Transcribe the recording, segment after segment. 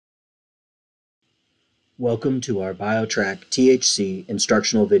Welcome to our BioTrack THC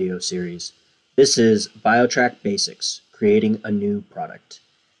instructional video series. This is BioTrack Basics, creating a new product.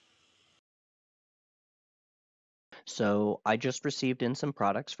 So I just received in some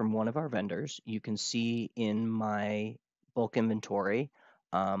products from one of our vendors. You can see in my bulk inventory,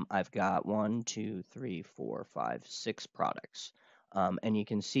 I've got 6 products. And you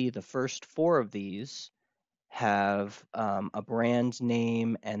can see the first 4 of these have a brand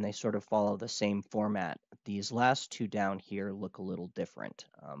name and they sort of follow the same format. These last 2 down here look a little different.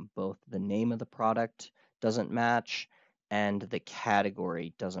 Both the name of the product doesn't match and the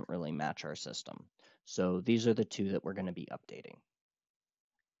category doesn't really match our system. So these are the 2 that we're going to be updating.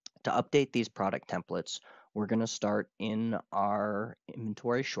 To update these product templates, we're going to start in our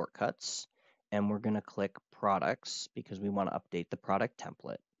inventory shortcuts and we're going to click products because we want to update the product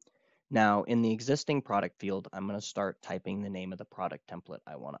template. Now, in the existing product field, I'm going to start typing the name of the product template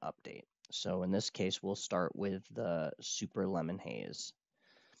I want to update. So in this case, we'll start with the Super Lemon Haze.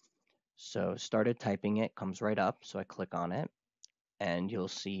 So started typing it, comes right up, so I click on it, and you'll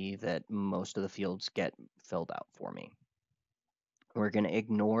see that most of the fields get filled out for me. We're going to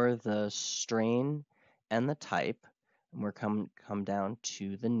ignore the strain and the type, and we're come down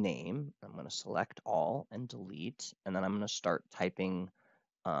to the name. I'm going to select all and delete, and then I'm going to start typing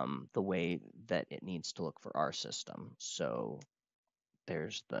the way that it needs to look for our system. So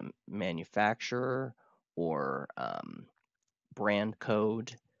there's the manufacturer or brand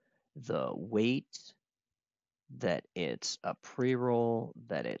code, the weight, that it's a pre-roll,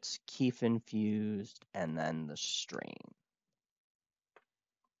 that it's keef infused, and then the strain.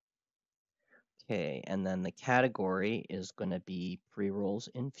 Okay, and then the category is going to be pre-rolls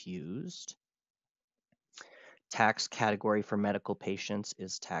infused. Tax category for medical patients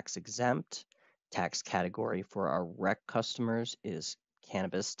is tax exempt. Tax category for our rec customers is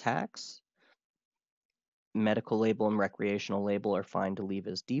cannabis tax. Medical label and recreational label are fine to leave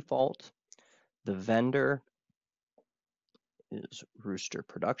as default. The vendor is Rooster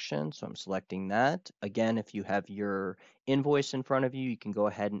Production, so I'm selecting that. Again, if you have your invoice in front of you, you can go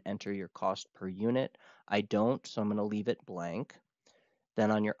ahead and enter your cost per unit. I don't, so I'm going to leave it blank. Then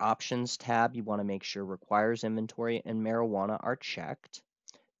on your options tab, you want to make sure requires inventory and marijuana are checked.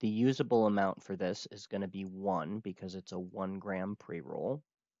 The usable amount for this is going to be 1 because it's a 1 gram pre-roll.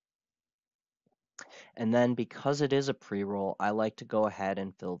 And then because it is a pre-roll, I like to go ahead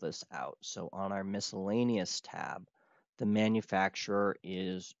and fill this out. So on our miscellaneous tab, the manufacturer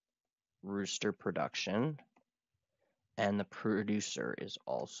is Rooster Production and the producer is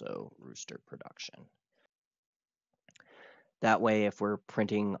also Rooster Production. That way, if we're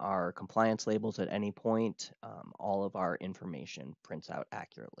printing our compliance labels at any point, all of our information prints out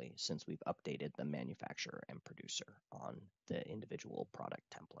accurately since we've updated the manufacturer and producer on the individual product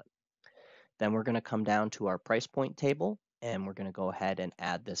template. Then we're going to come down to our price point table and we're going to go ahead and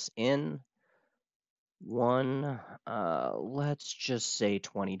add this in. Let's just say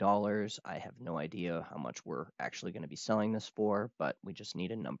 $20. I have no idea how much we're actually going to be selling this for, but we just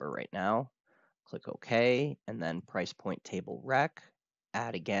need a number right now. Click OK, and then price point table rec,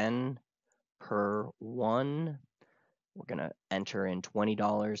 add again per 1. We're going to enter in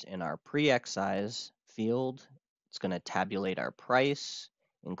 $20 in our pre-excise field. It's going to tabulate our price,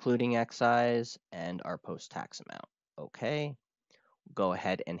 including excise, and our post-tax amount. OK, go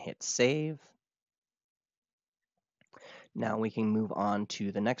ahead and hit save. Now we can move on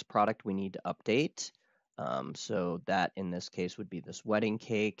to the next product we need to update. So that in this case would be this wedding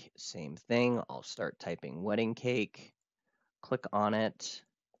cake. Same thing. I'll start typing wedding cake. Click on it.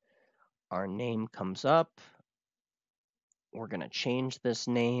 Our name comes up. We're going to change this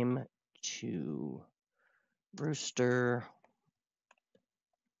name to Rooster.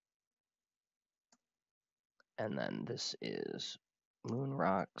 And then this is Moon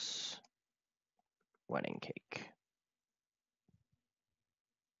Rocks wedding cake.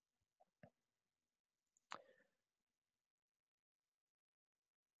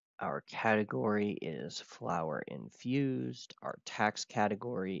 Our category is flower infused. Our tax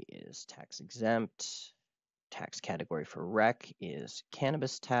category is tax exempt. Tax category for rec is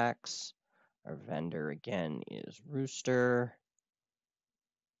cannabis tax. Our vendor again is Rooster.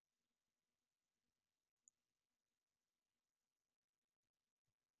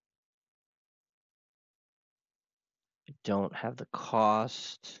 I don't have the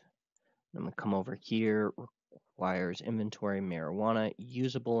cost. I'm going to come over here. Requires inventory marijuana.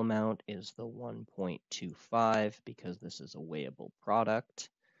 Usable amount is the 1.25 because this is a weighable product.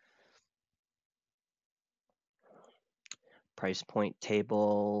 Price point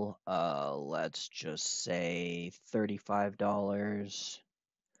table, let's just say $35.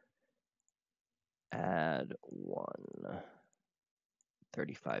 add one.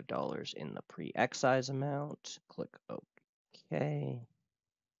 $35 in the pre-excise amount. Click OK.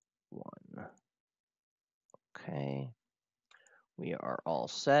 One. Okay. We are all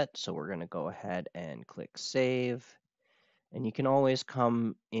set, so we're going to go ahead and click Save. And you can always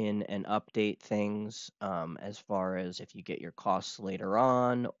come in and update things as far as if you get your costs later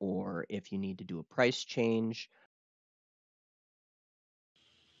on or if you need to do a price change.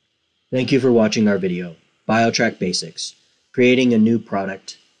 Thank you for watching our video, BioTrack Basics, creating a new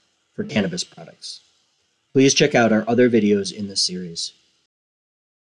product for cannabis products. Please check out our other videos in this series.